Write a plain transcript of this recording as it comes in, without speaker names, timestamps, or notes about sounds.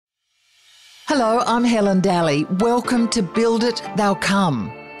Hello, I'm Helen Daly. Welcome to Build It, They'll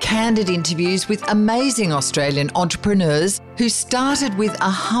Come. Candid interviews with amazing Australian entrepreneurs who started with a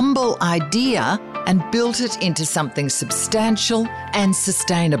humble idea and built it into something substantial and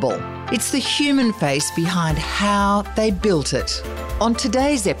sustainable. It's the human face behind how they built it. On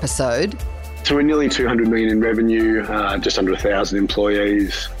today's episode... So we're nearly 200 million in revenue, just under 1,000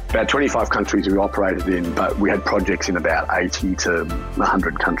 employees, about 25 countries we operated in, but we had projects in about 80 to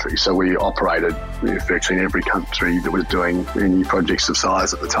 100 countries. So we operated virtually in every country that was doing any projects of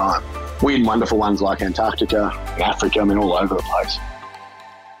size at the time. We had wonderful ones like Antarctica, Africa, all over the place.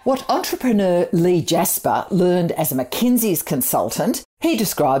 What entrepreneur Lee Jasper learned as a McKinsey's consultant, he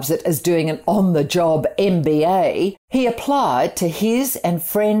describes it as doing an on-the-job MBA, he applied to his and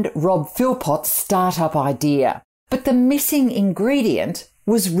friend Rob Philpott's startup idea. But the missing ingredient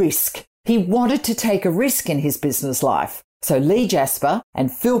was risk. He wanted to take a risk in his business life. So Lee Jasper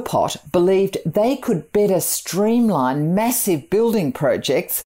and Philpott believed they could better streamline massive building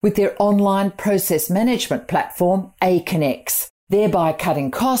projects with their online process management platform, Aconex, thereby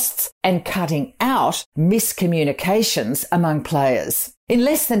cutting costs and cutting out miscommunications among players. In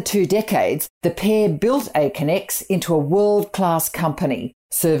less than 2 decades, the pair built Aconex into a world-class company,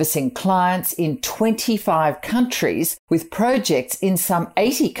 servicing clients in 25 countries with projects in some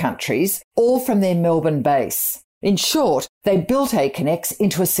 80 countries, all from their Melbourne base. In short, they built Aconex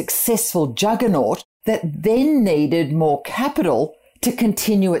into a successful juggernaut that then needed more capital to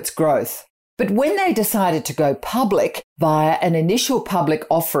continue its growth. But when they decided to go public via an initial public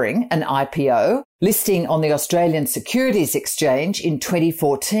offering, an IPO, listing on the Australian Securities Exchange in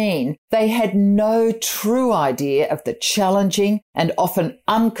 2014, they had no true idea of the challenging and often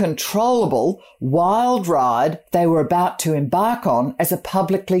uncontrollable wild ride they were about to embark on as a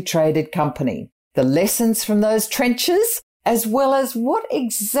publicly traded company. The lessons from those trenches, as well as what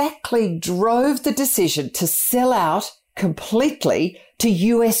exactly drove the decision to sell out completely to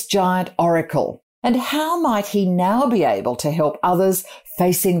US giant Oracle. And how might he now be able to help others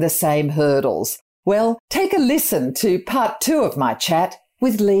facing the same hurdles? Well, take a listen to part 2 of my chat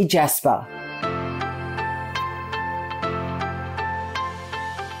with Lee Jasper.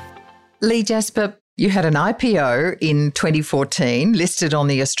 Lee Jasper, you had an IPO in 2014, listed on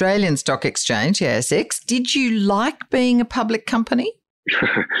the Australian Stock Exchange, the ASX. Did you like being a public company?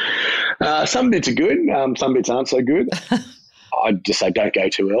 Some bits are good, some bits aren't so good. I'd just say don't go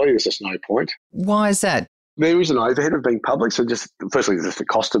too early. There's just no point. Why is that? There is an overhead of being public. So just firstly, there's the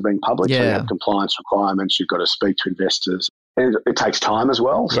cost of being public. Yeah. So you have compliance requirements. You've got to speak to investors. And it takes time as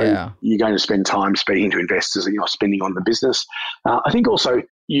well. So You're going to spend time speaking to investors and you're not spending on the business. I think also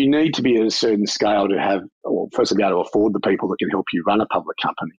you need to be at a certain scale to have, well, firstly, be able to afford the people that can help you run a public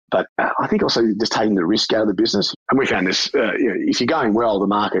company. But I think also just taking the risk out of the business. And we found this, if you're going well, the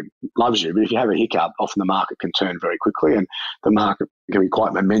market loves you. But if you have a hiccup, often the market can turn very quickly and the market can be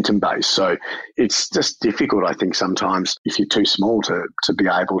quite momentum based. So it's just difficult, I think, sometimes if you're too small to be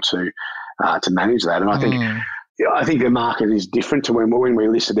able to manage that. And I think the market is different to when we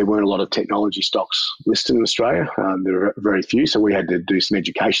listed. There weren't a lot of technology stocks listed in Australia. There were very few, so we had to do some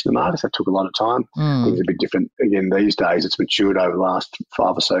education in the market. That took a lot of time. Things are a bit different again these days. It's matured over the last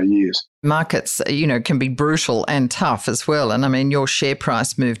 5 or so years. Markets, can be brutal and tough as well. And your share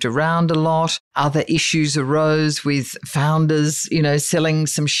price moved around a lot. Other issues arose with founders, selling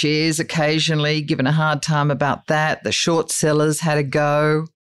some shares occasionally, given a hard time about that. The short sellers had a go.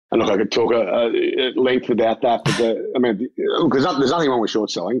 And look, I could talk at length about that, but there's nothing wrong with short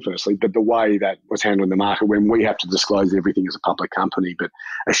selling, firstly, but the way that was handled in the market when we have to disclose everything as a public company, but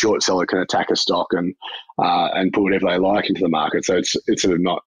a short seller can attack a stock and put whatever they like into the market. So it's sort of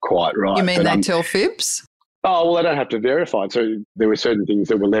not quite right. You mean they tell fibs? Oh, well, they don't have to verify it. So there were certain things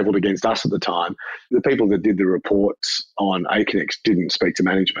that were levelled against us at the time. The people that did the reports on Aconex didn't speak to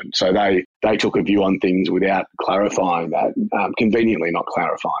management. So they took a view on things without clarifying that, conveniently not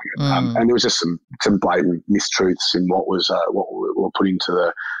clarifying it. And there was just some blatant mistruths in what were put into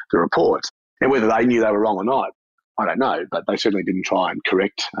the report. And whether they knew they were wrong or not, I don't know, but they certainly didn't try and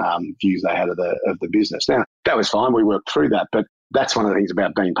correct views they had of the business. Now, that was fine. We worked through that, but that's one of the things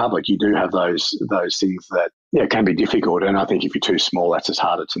about being public. You do have those things that can be difficult. And I think if you're too small, that's just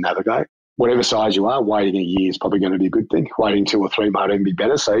harder to navigate. Whatever size you are, waiting a year is probably going to be a good thing. Waiting 2 or 3 might even be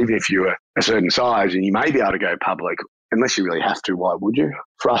better. So even if you're a certain size and you may be able to go public, unless you really have to, why would you?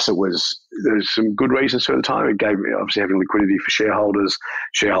 For us, there's some good reasons for the time. It gave obviously having liquidity for shareholders.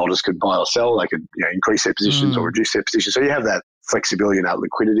 Shareholders could buy or sell. They could increase their positions or reduce their positions. So you have that flexibility and that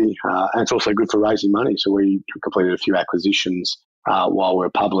liquidity. And it's also good for raising money. So we completed a few acquisitions while we're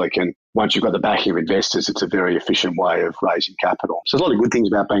public. And once you've got the backing of investors, it's a very efficient way of raising capital. So there's a lot of good things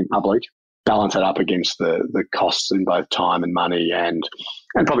about being public. balance that up against the costs in both time and money and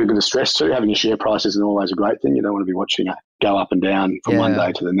probably a bit of stress too. Having a share price isn't always a great thing. You don't want to be watching it go up and down from one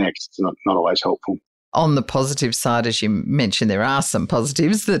day to the next. It's not always helpful. On the positive side, as you mentioned, there are some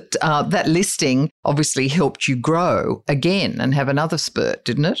positives that that listing obviously helped you grow again and have another spurt,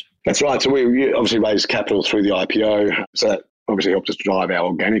 didn't it? That's right. So we obviously raised capital through the IPO. So that obviously helped us drive our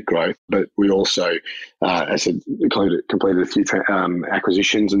organic growth, but we also, as I said, completed a few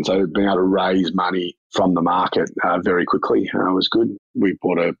acquisitions, and so being able to raise money from the market very quickly was good. We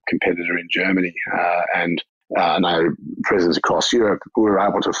bought a competitor in Germany and no presence across Europe. We were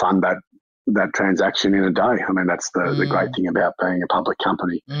able to fund that transaction in a day. I mean, that's the great thing about being a public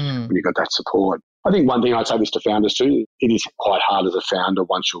company when you've got that support. I think one thing I'd say this to founders too, it is quite hard as a founder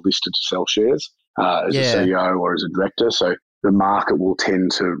once you're listed to sell shares as a CEO or as a director. So the market will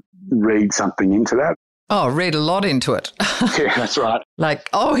tend to read something into that. Oh, read a lot into it. Yeah, that's right. Like,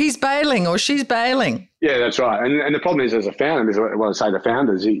 oh, he's bailing or she's bailing. Yeah, that's right. And the problem is, as a founder, this is what I say to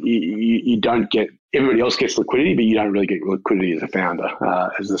founders, you don't get, everybody else gets liquidity, but you don't really get liquidity as a founder,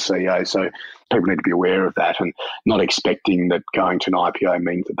 as the CEO. So people need to be aware of that and not expecting that going to an IPO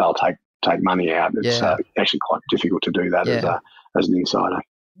means that they'll take money out. It's actually quite difficult to do that as an insider.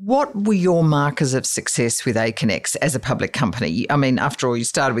 What were your markers of success with Aconex as a public company? I mean, after all, you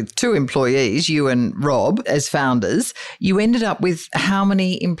started with 2 employees, you and Rob, as founders. You ended up with how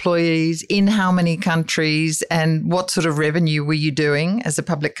many employees in how many countries, and what sort of revenue were you doing as a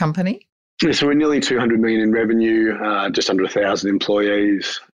public company? Yeah, so we're nearly 200 million in revenue, just under 1,000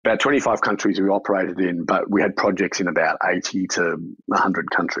 employees. About 25 countries we operated in, but we had projects in about 80 to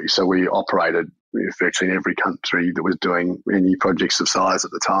 100 countries. So we operated virtually in every country that was doing any projects of size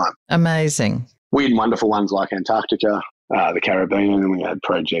at the time. Amazing. We had wonderful ones like Antarctica, the Caribbean, and we had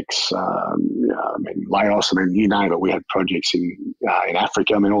projects, Laos, you name it. We had projects in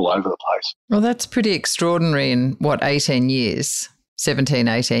Africa, all over the place. Well, that's pretty extraordinary in, 18 years? 17,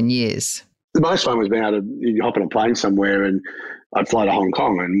 18 years. The most fun was being able to you hop on a plane somewhere, and I'd fly to Hong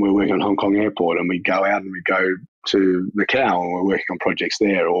Kong, and we're working on Hong Kong airport, and we'd go out and we'd go to Macau, and we're working on projects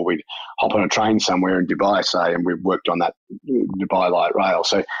there, or we'd hop on a train somewhere in Dubai, say, and we've worked on that Dubai Light Rail.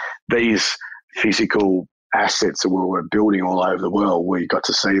 So these physical assets that we were building all over the world, we got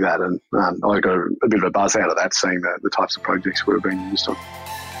to see that, and I got a bit of a buzz out of that, seeing the types of projects we were being used on.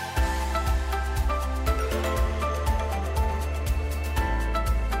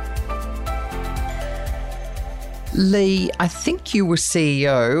 Lee, I think you were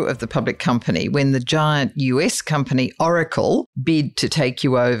CEO of the public company when the giant US company Oracle bid to take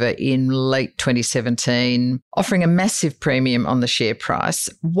you over in late 2017, offering a massive premium on the share price.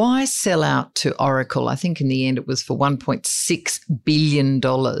 Why sell out to Oracle? I think in the end it was for $1.6 billion.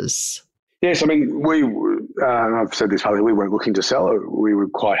 Yes, I've said this publicly, we weren't looking to sell it. We were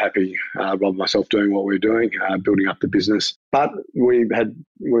quite happy, Rob and myself, doing what we were doing, building up the business. But we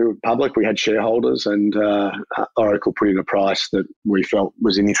were public, we had shareholders, and Oracle put in a price that we felt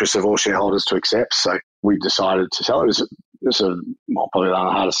was in the interest of all shareholders to accept. So we decided to sell it. It was probably one of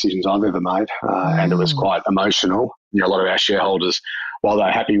the hardest decisions I've ever made, and it was quite emotional. A lot of our shareholders, while they're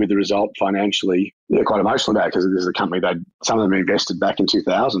happy with the result financially, they're quite emotional about it because this is a company that some of them invested back in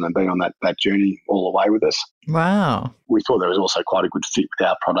 2000 and been on that journey all the way with us. Wow. We thought there was also quite a good fit with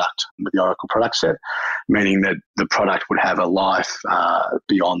our product, with the Oracle product set, meaning that the product would have a life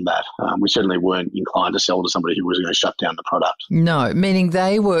beyond that. We certainly weren't inclined to sell to somebody who was going to shut down the product. No, meaning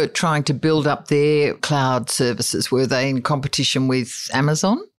they were trying to build up their cloud services. Were they in competition with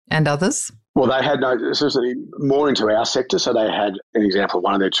Amazon and others? Well, they had more into our sector. So they had an example of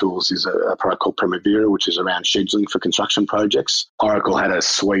one of their tools is a product called Primavera, which is around scheduling for construction projects. Oracle had a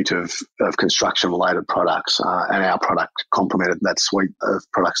suite of construction-related products, and our product complemented that suite of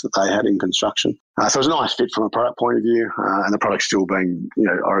products that they had in construction. So it was a nice fit from a product point of view, and the product still being,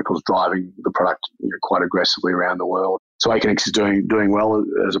 Oracle's driving the product quite aggressively around the world. So Aconex is doing well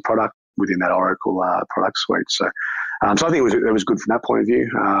as a product within that Oracle product suite. So I think it was good from that point of view,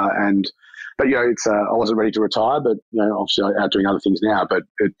 But I wasn't ready to retire, but obviously I'm out doing other things now. But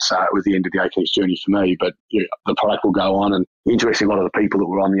it was the end of the Aconex journey for me. But the product will go on, and interestingly, a lot of the people that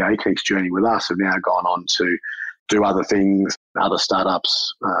were on the Aconex journey with us have now gone on to do other things, other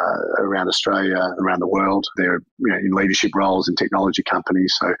startups around Australia, around the world. They're in leadership roles in technology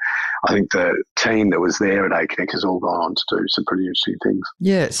companies. So I think the team that was there at Aconex has all gone on to do some pretty interesting things.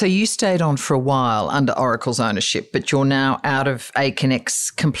 Yeah, so you stayed on for a while under Oracle's ownership, but you're now out of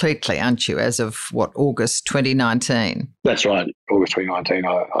Aconex completely, aren't you, as of August 2019? That's right. August 2019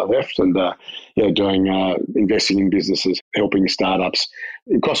 I left and doing investing in businesses, helping startups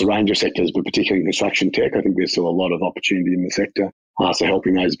across a range of sectors, but particularly in construction tech. I think there's still a lot of opportunity in the sector. So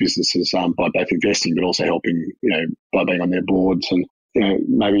helping those businesses by both investing, but also helping, by being on their boards and,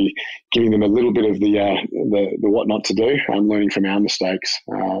 maybe giving them a little bit of the what not to do and learning from our mistakes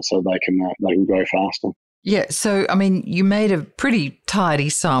so they can grow faster. Yeah. So, I mean, you made a pretty tidy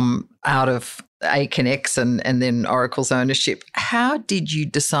sum out of Aconex and then Oracle's ownership. How did you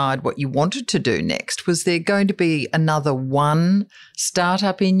decide what you wanted to do next? Was there going to be another one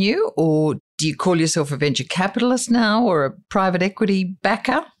startup in you, or do you call yourself a venture capitalist now or a private equity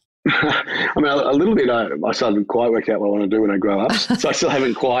backer? I mean, a little bit. I still haven't quite worked out what I want to do when I grow up. So I still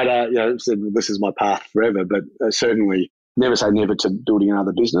haven't quite, said this is my path forever. But certainly, never say never to building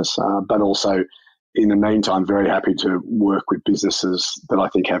another business. But also, in the meantime, very happy to work with businesses that I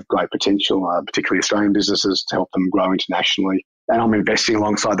think have great potential, particularly Australian businesses, to help them grow internationally. And I'm investing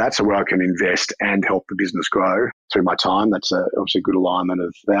alongside that, so where I can invest and help the business grow through my time. That's obviously a good alignment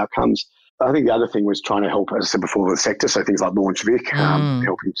of outcomes. I think the other thing was trying to help, as I said before, the sector, so things like LaunchVic,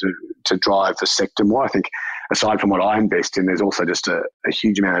 helping to drive the sector more. I think aside from what I invest in, there's also just a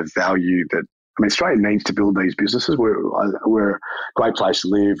huge amount of value that, Australia needs to build these businesses. We're a great place to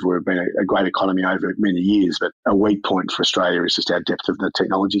live. We've been a great economy over many years, but a weak point for Australia is just our depth of the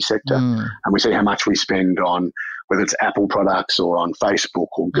technology sector. And we see how much we spend on, whether it's Apple products or on Facebook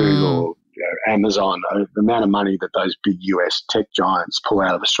or Google or Amazon. The amount of money that those big US tech giants pull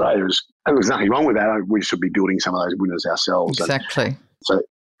out of Australia and there's nothing wrong with that. We should be building some of those winners ourselves. Exactly. So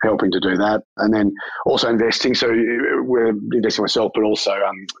helping to do that. And then also investing. So we're investing myself, but also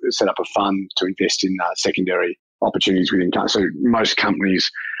set up a fund to invest in secondary opportunities within companies. So most companies,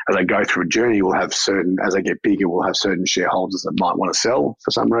 as they go through a journey, will have as they get bigger, will have certain shareholders that might want to sell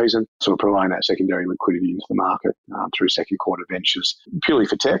for some reason. So we're providing that secondary liquidity into the market through second quarter ventures, purely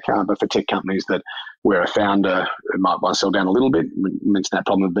for tech, but for tech companies where a founder might want to sell down a little bit. We mentioned that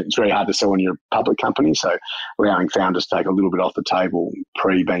problem, but it's very hard to sell when you're a public company. So allowing founders to take a little bit off the table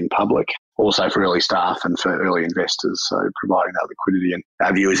pre-being public. Also for early staff and for early investors, so providing that liquidity. And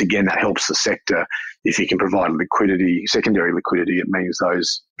our view is, again, that helps the sector. If you can provide liquidity, secondary liquidity, it means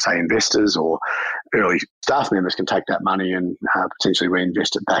those, say, investors or early staff members can take that money and potentially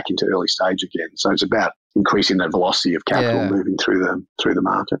reinvest it back into early stage again. So it's about increasing that velocity of capital moving through the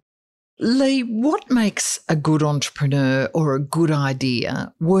market. Lee, what makes a good entrepreneur or a good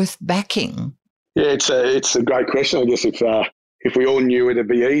idea worth backing? Yeah, it's a great question. I guess if we all knew it'd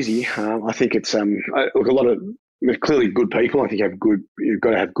be easy, I think it's look, a lot of clearly good people. I think you've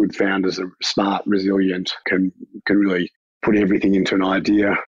got to have good founders that are smart, resilient, can really put everything into an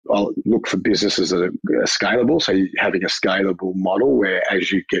idea. I'll look for businesses that are scalable. So having a scalable model where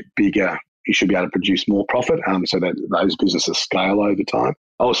as you get bigger, you should be able to produce more profit, so that those businesses scale over time.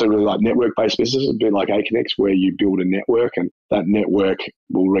 I also really like network-based businesses, a bit like Aconex, where you build a network and that network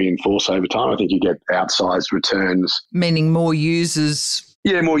will reinforce over time. I think you get outsized returns. Meaning more users.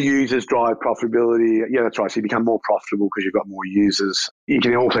 Yeah, more users drive profitability. Yeah, that's right. So you become more profitable because you've got more users. You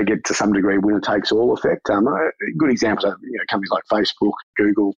can also get to some degree winner-takes-all effect. Good examples are companies like Facebook,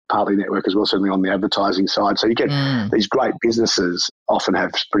 Google, partly network as well, certainly on the advertising side. So you get these great businesses often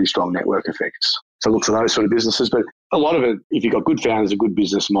have pretty strong network effects. So look for those sort of businesses. But a lot of it, if you've got good founders, a good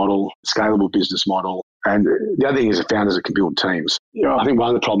business model, scalable business model. And the other thing is the founders that can build teams. I think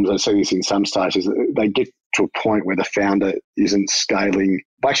one of the problems, I see this in some stages, is that they get to a point where the founder isn't scaling,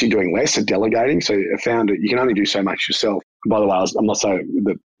 by actually doing less and delegating. So a founder, you can only do so much yourself. By the way, I'm not saying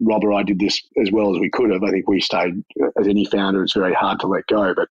that Rob or I did this as well as we could have. I think we stayed, as any founder, it's very hard to let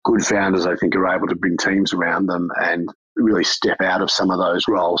go. But good founders, I think, are able to bring teams around them and really step out of some of those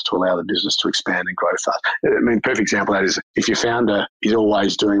roles to allow the business to expand and grow fast. Perfect example of that is if your founder is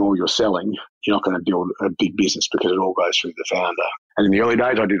always doing all your selling, you're not going to build a big business because it all goes through the founder. And in the early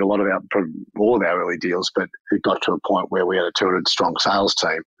days, I did all of our early deals, but it got to a point where we had a 200 strong sales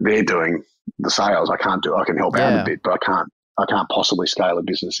team. They're doing the sales. I can help out a bit, but I can't possibly scale a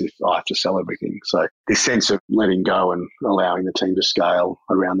business if I have to sell everything. So this sense of letting go and allowing the team to scale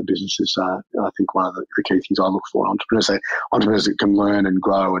around the business is, I think, one of the key things I look for in entrepreneurs. So entrepreneurs that can learn and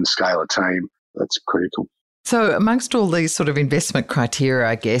grow and scale a team, that's critical. So amongst all these sort of investment criteria,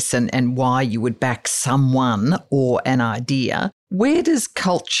 I guess, and why you would back someone or an idea, where does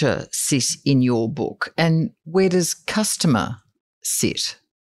culture sit in your book and where does customer sit?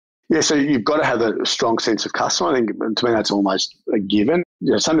 Yeah, so you've got to have a strong sense of customer. I think, to me, that's almost a given.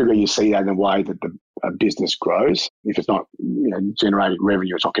 To some degree, you see that in the way that a business grows. If it's not generating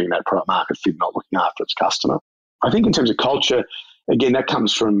revenue, it's not getting that product market fit, not looking after its customer. I think in terms of culture, again, that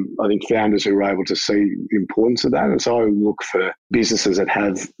comes from, I think, founders who are able to see the importance of that. And so I look for businesses that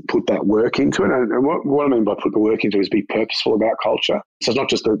have put that work into it. And what I mean by put the work into it is be purposeful about culture. So it's not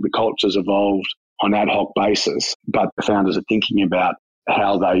just that the culture's evolved on ad hoc basis, but the founders are thinking about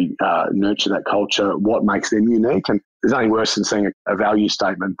how they nurture that culture, what makes them unique. And there's nothing worse than seeing a value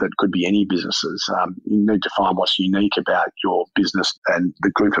statement that could be any business's. You need to find what's unique about your business and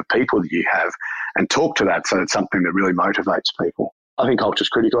the group of people that you have and talk to that so it's something that really motivates people. I think culture is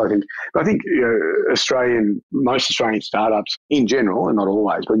critical. I think most Australian startups in general, and not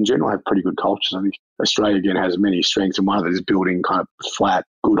always, but in general have pretty good cultures. I think Australia, again, has many strengths, and one of it is building kind of flat,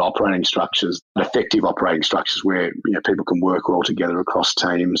 good operating structures, effective operating structures where people can work well together across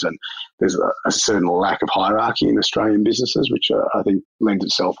teams, and there's a certain lack of hierarchy in Australian businesses, which I think lends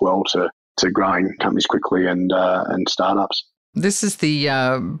itself well to growing companies quickly and startups. This is the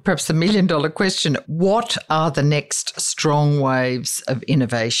perhaps the $1 million question. What are the next strong waves of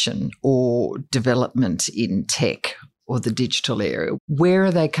innovation or development in tech or the digital area? Where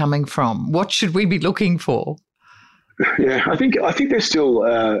are they coming from? What should we be looking for? Yeah, I think there's still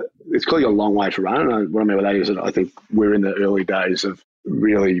it's clearly a long way to run. And what I mean by that is that I think we're in the early days of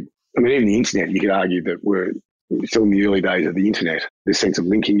really. I mean, even the internet, you could argue that we're still in the early days of the internet, this sense of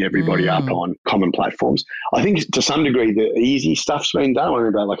linking everybody up on common platforms. I think to some degree the easy stuff's been done. I mean,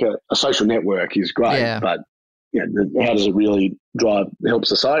 about like a social network is great, but how does it really help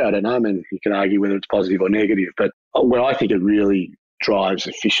society? I don't know. I mean, you can argue whether it's positive or negative, but where I think it really drives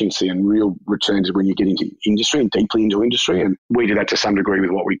efficiency and real returns is when you get into industry and deeply into industry. And we did that to some degree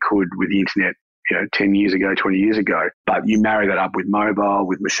with what we could with the internet 10 years ago, 20 years ago. But you marry that up with mobile,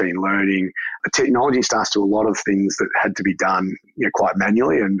 with machine learning. The technology starts to do a lot of things that had to be done quite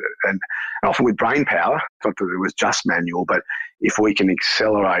manually and often with brain power. Not that it was just manual, but if we can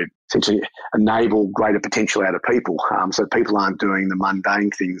accelerate, essentially enable greater potential out of people, so people aren't doing the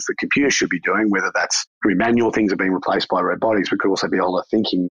mundane things that computers should be doing, whether that's manual things are being replaced by robotics, but could also be all the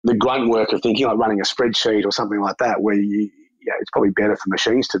thinking, the grunt work of thinking, like running a spreadsheet or something like that, where it's probably better for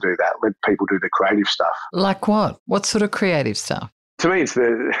machines to do that. Let people do the creative stuff. Like what? What sort of creative stuff? To me, it's so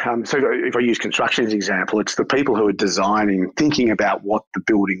if I use construction as an example, it's the people who are designing, thinking about what the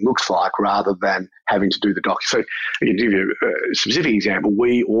building looks like rather than having to do the document. So I can give you a specific example.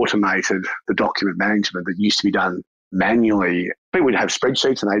 We automated the document management that used to be done manually. People would have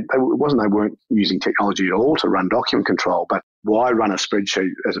spreadsheets and they weren't using technology at all to run document control, but why run a spreadsheet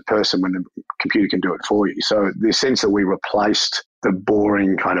as a person when the computer can do it for you? So the sense that we replaced the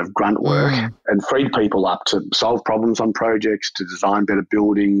boring kind of grunt work and freed people up to solve problems on projects, to design better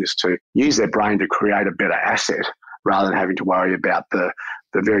buildings, to use their brain to create a better asset rather than having to worry about the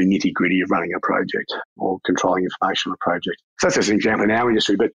very nitty-gritty of running a project or controlling information on a project. So that's just an example in our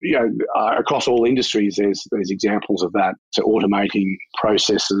industry, but across all industries, there's examples of that. So automating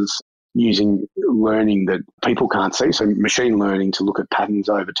processes, using learning that people can't see. So machine learning to look at patterns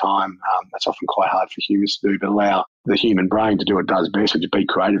over time. That's often quite hard for humans to do, but allow the human brain to do what it does best, which is be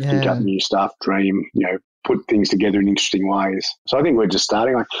creative, think up new stuff, dream, put things together in interesting ways. So I think we're just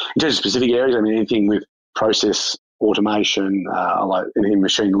starting. Like in terms of specific areas, I mean, anything with process automation, like anything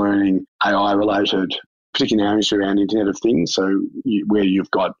machine learning, AI related, particularly in our industry around Internet of Things. So where you've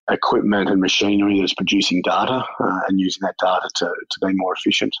got equipment and machinery that's producing data and using that data to be more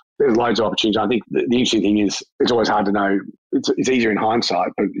efficient. There's loads of opportunities. I think the interesting thing is it's always hard to know. It's easier in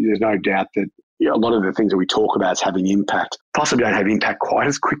hindsight, but there's no doubt that a lot of the things that we talk about is having impact, possibly don't have impact quite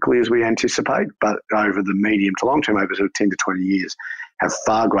as quickly as we anticipate, but over the medium to long term, over sort of 10 to 20 years, have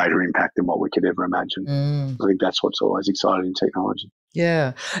far greater impact than what we could ever imagine. I think that's what's always exciting in technology.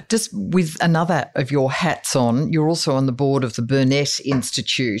 Yeah. Just with another of your hats on, you're also on the board of the Burnet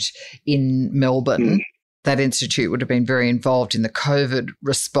Institute in Melbourne. That institute would have been very involved in the COVID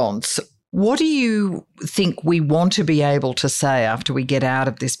response. What do you think we want to be able to say after we get out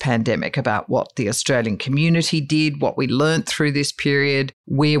of this pandemic about what the Australian community did, what we learnt through this period,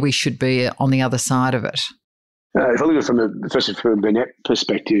 where we should be on the other side of it? If I look at it from a Burnet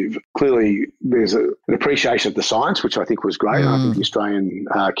perspective, clearly there's an appreciation of the science, which I think was great. I think the Australian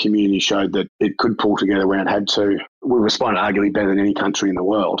community showed that it could pull together when it had to. We responded arguably better than any country in the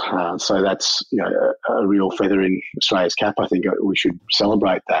world. So that's a real feather in Australia's cap. I think we should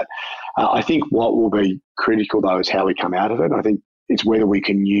celebrate that. I think what will be critical, though, is how we come out of it. I think it's whether we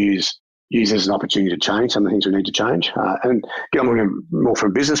can use this as an opportunity to change some of the things we need to change. And I'm looking more from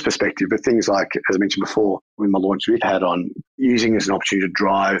a business perspective, but things like, as I mentioned before, when my launch we've had on using as an opportunity to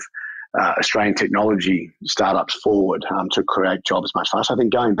drive Australian technology startups forward to create jobs much faster. I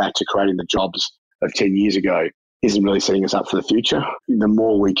think going back to creating the jobs of 10 years ago isn't really setting us up for the future. The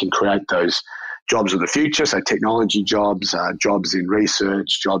more we can create those jobs of the future, so technology jobs, jobs in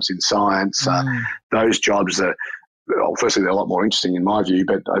research, jobs in science, those jobs are, well, firstly, they're a lot more interesting in my view,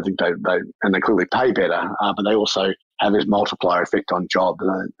 but I think they clearly pay better, but they also have this multiplier effect on jobs.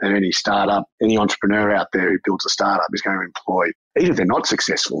 And any startup, any entrepreneur out there who builds a startup is going to employ, even if they're not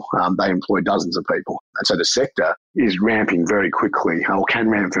successful, they employ dozens of people. And so the sector is ramping very quickly, or can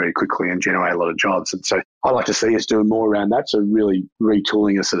ramp very quickly and generate a lot of jobs. And so I'd like to see us doing more around that. So really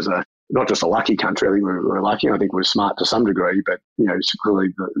retooling us as not just a lucky country. I think we're lucky. I think we're smart to some degree, but really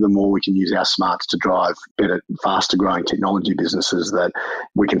the more we can use our smarts to drive better, faster growing technology businesses that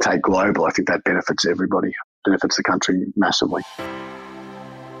we can take global, I think that benefits everybody, benefits the country massively.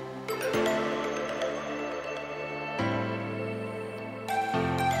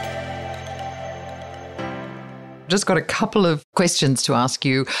 Just got a couple of questions to ask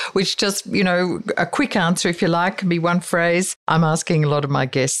you, which just, a quick answer, if you like, can be one phrase. I'm asking a lot of my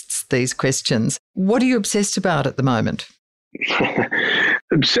guests these questions. What are you obsessed about at the moment?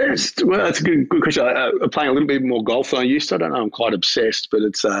 Obsessed? Well, that's a good question. I'm playing a little bit more golf than I used to. I don't know, I'm quite obsessed, but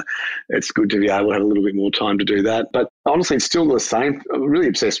it's good to be able to have a little bit more time to do that. But honestly, it's still the same. I'm really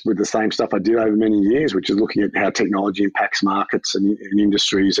obsessed with the same stuff I did over many years, which is looking at how technology impacts markets and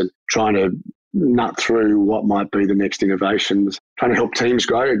industries and trying to nut through what might be the next innovations, trying to help teams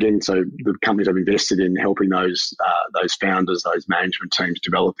grow again. So the companies I've invested in, helping those founders, those management teams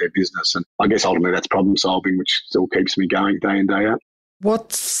develop their business. And I guess ultimately that's problem solving, which still keeps me going day in, day out.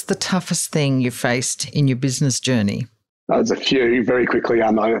 What's the toughest thing you faced in your business journey? There's a few. Very quickly,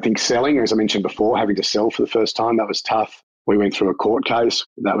 I think selling, as I mentioned before, having to sell for the first time, that was tough. We went through a court case.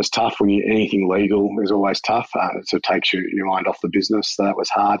 That was tough. Anything legal is always tough. So it takes your mind off the business. So that was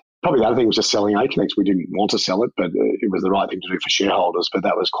hard. Probably the other thing was just selling Aconex. We didn't want to sell it, but it was the right thing to do for shareholders. But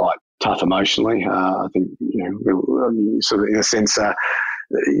that was quite tough emotionally. I think, sort of in a sense,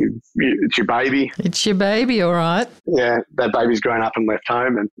 it's your baby. It's your baby, all right. Yeah, that baby's grown up and left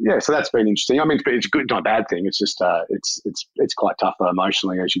home. And yeah, so that's been interesting. I mean, it's a good, not a bad thing. It's just, it's quite tough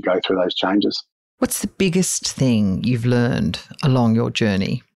emotionally as you go through those changes. What's the biggest thing you've learned along your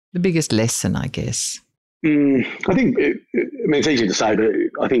journey? The biggest lesson, I guess. I think, it's easy to say, but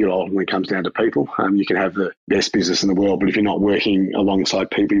I think it ultimately comes down to people. You can have the best business in the world, but if you're not working alongside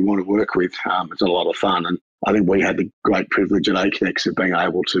people you want to work with, it's not a lot of fun. And I think we had the great privilege at Aconex of being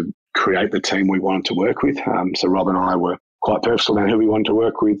able to create the team we wanted to work with. So Rob and I were quite purposeful about who we wanted to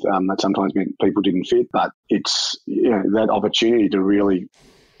work with. That sometimes meant people didn't fit, but it's that opportunity to really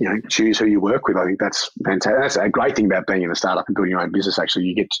choose who you work with. I think that's fantastic. That's a great thing about being in a startup and building your own business. Actually,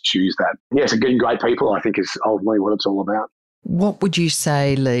 you get to choose that. Yeah, so getting great people, I think, is ultimately what it's all about. What would you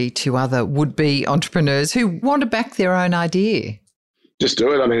say, Lee, to other would-be entrepreneurs who want to back their own idea? Just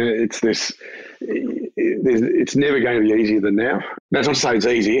do it. I mean, it's never going to be easier than now. That's not to say it's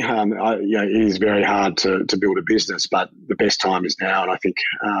easy. It is very hard to build a business, but the best time is now. And I think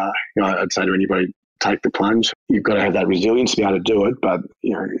I'd say to anybody, take the plunge. You've got to have that resilience to be able to do it, but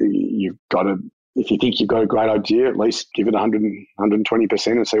you've got to, if you think you've got a great idea, at least give it 120%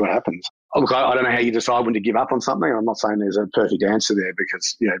 and see what happens. Look, I don't know how you decide when to give up on something. I'm not saying there's a perfect answer there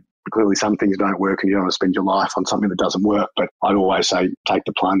because, clearly some things don't work and you don't want to spend your life on something that doesn't work, but I'd always say take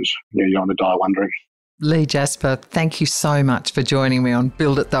the plunge. You don't want to die wondering. Lee Jasper, thank you so much for joining me on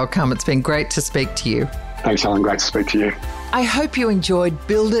Build It They'll Come. It's been great to speak to you. Thanks, Helen. Great to speak to you. I hope you enjoyed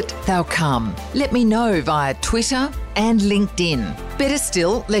Build It, They'll Come. Let me know via Twitter and LinkedIn. Better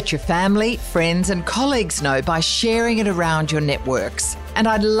still, let your family, friends and colleagues know by sharing it around your networks. And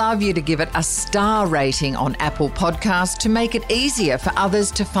I'd love you to give it a star rating on Apple Podcasts to make it easier for others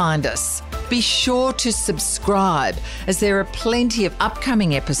to find us. Be sure to subscribe, as there are plenty of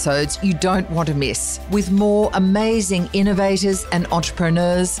upcoming episodes you don't want to miss, with more amazing innovators and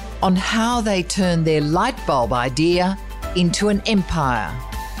entrepreneurs on how they turn their light bulb idea into an empire.